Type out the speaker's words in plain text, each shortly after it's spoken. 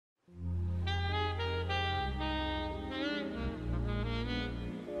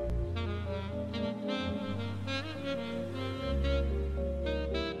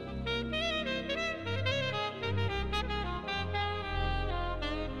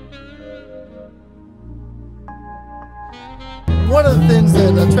one of the things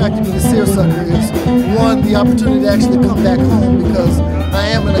that attracted me to Seersucker is, one, the opportunity to actually come back home because I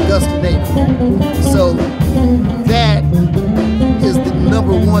am an Augusta native. So that is the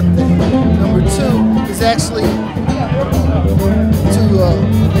number one thing. Number two is actually to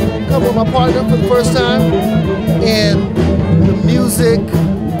come with my partner for the first time, and the music,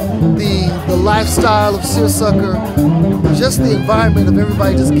 the lifestyle of Seersucker, just the environment of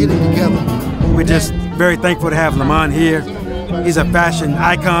everybody just getting together. We're just very thankful to have Lamont here. He's a fashion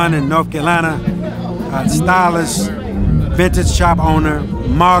icon in North Carolina, a stylist, vintage shop owner,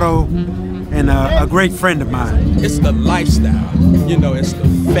 model, and a great friend of mine. It's the lifestyle, you know, it's the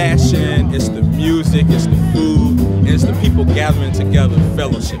fashion, it's the music, it's the food, and it's the people gathering together,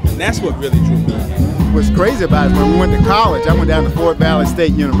 fellowship, and that's what really drew me in. What's crazy about it is when we went to college, I went down to Fort Valley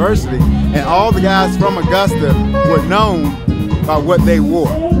State University, and all the guys from Augusta were known by what they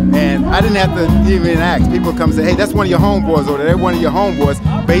wore. And I didn't have to even ask. People come and say, hey, that's one of your homeboys, or they're one of your homeboys,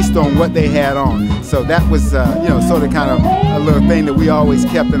 based on what they had on. So that was, you know, sort of kind of a little thing that we always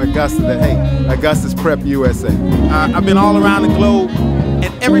kept in Augusta, that, hey, Augusta's Prep USA. I've been all around the globe,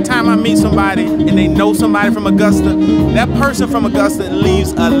 and every time I meet somebody and they know somebody from Augusta, that person from Augusta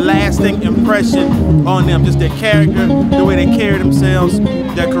leaves a lasting impression on them. Just their character, the way they carry themselves,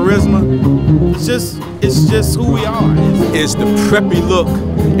 their charisma. It's just who we are. It's the preppy look,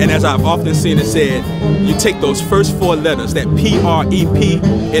 and as I've often seen it said, you take those first four letters, that P-R-E-P,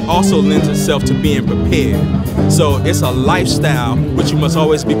 it also lends itself to being prepared. So it's a lifestyle which you must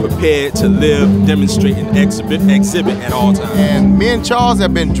always be prepared to live, demonstrate, and exhibit at all times. And me and Charles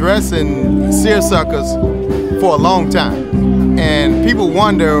have been dressing seersuckers for a long time, and people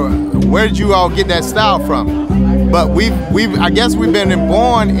wonder, where did you all get that style from? But I guess we've been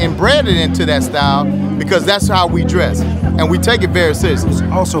born and bred it into that style because that's how we dress, and we take it very seriously.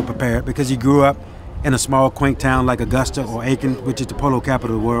 Also prepared because he grew up in a small, quaint town like Augusta or Aiken, which is the polo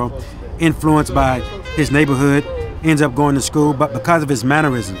capital of the world, influenced by his neighborhood, ends up going to school, but because of his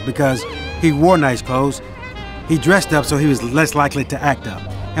mannerisms, because he wore nice clothes, he dressed up so he was less likely to act up.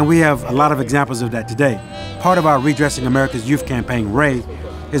 And we have a lot of examples of that today. Part of our Redressing America's Youth campaign, RAY,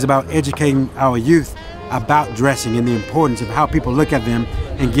 is about educating our youth about dressing and the importance of how people look at them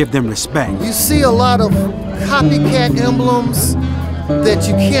and give them respect. You see a lot of copycat emblems that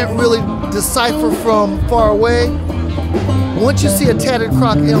you can't really decipher from far away. Once you see a Tatted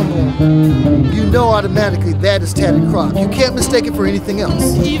Croc emblem, you know automatically that is Tatted Croc. You can't mistake it for anything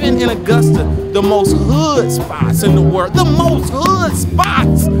else. Even in Augusta, the most hood spots in the world, the most hood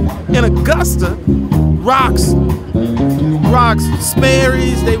spots in Augusta rocks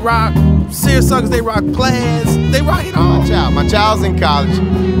Sperry's, they rock Seersuckers, they rock Plaids, they rock it all. My child's in college.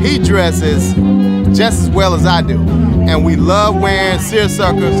 He dresses just as well as I do. And we love wearing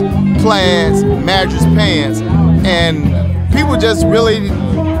Seersuckers, Plaids, Madras pants. And people just really,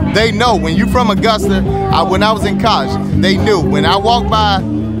 they know when you're from Augusta. When I was in college, they knew. When I walked by,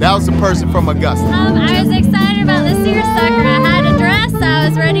 that was the person from Augusta. I was excited about the Seersucker. I had a dress, I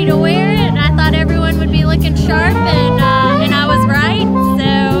was ready to wear it, and I thought everyone would be looking sharp, and I was right,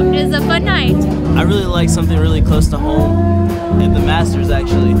 so it was a fun night. I really like something really close to home, at the Masters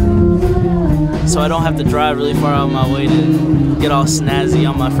actually, so I don't have to drive really far out of my way to get all snazzy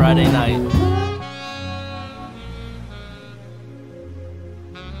on my Friday night.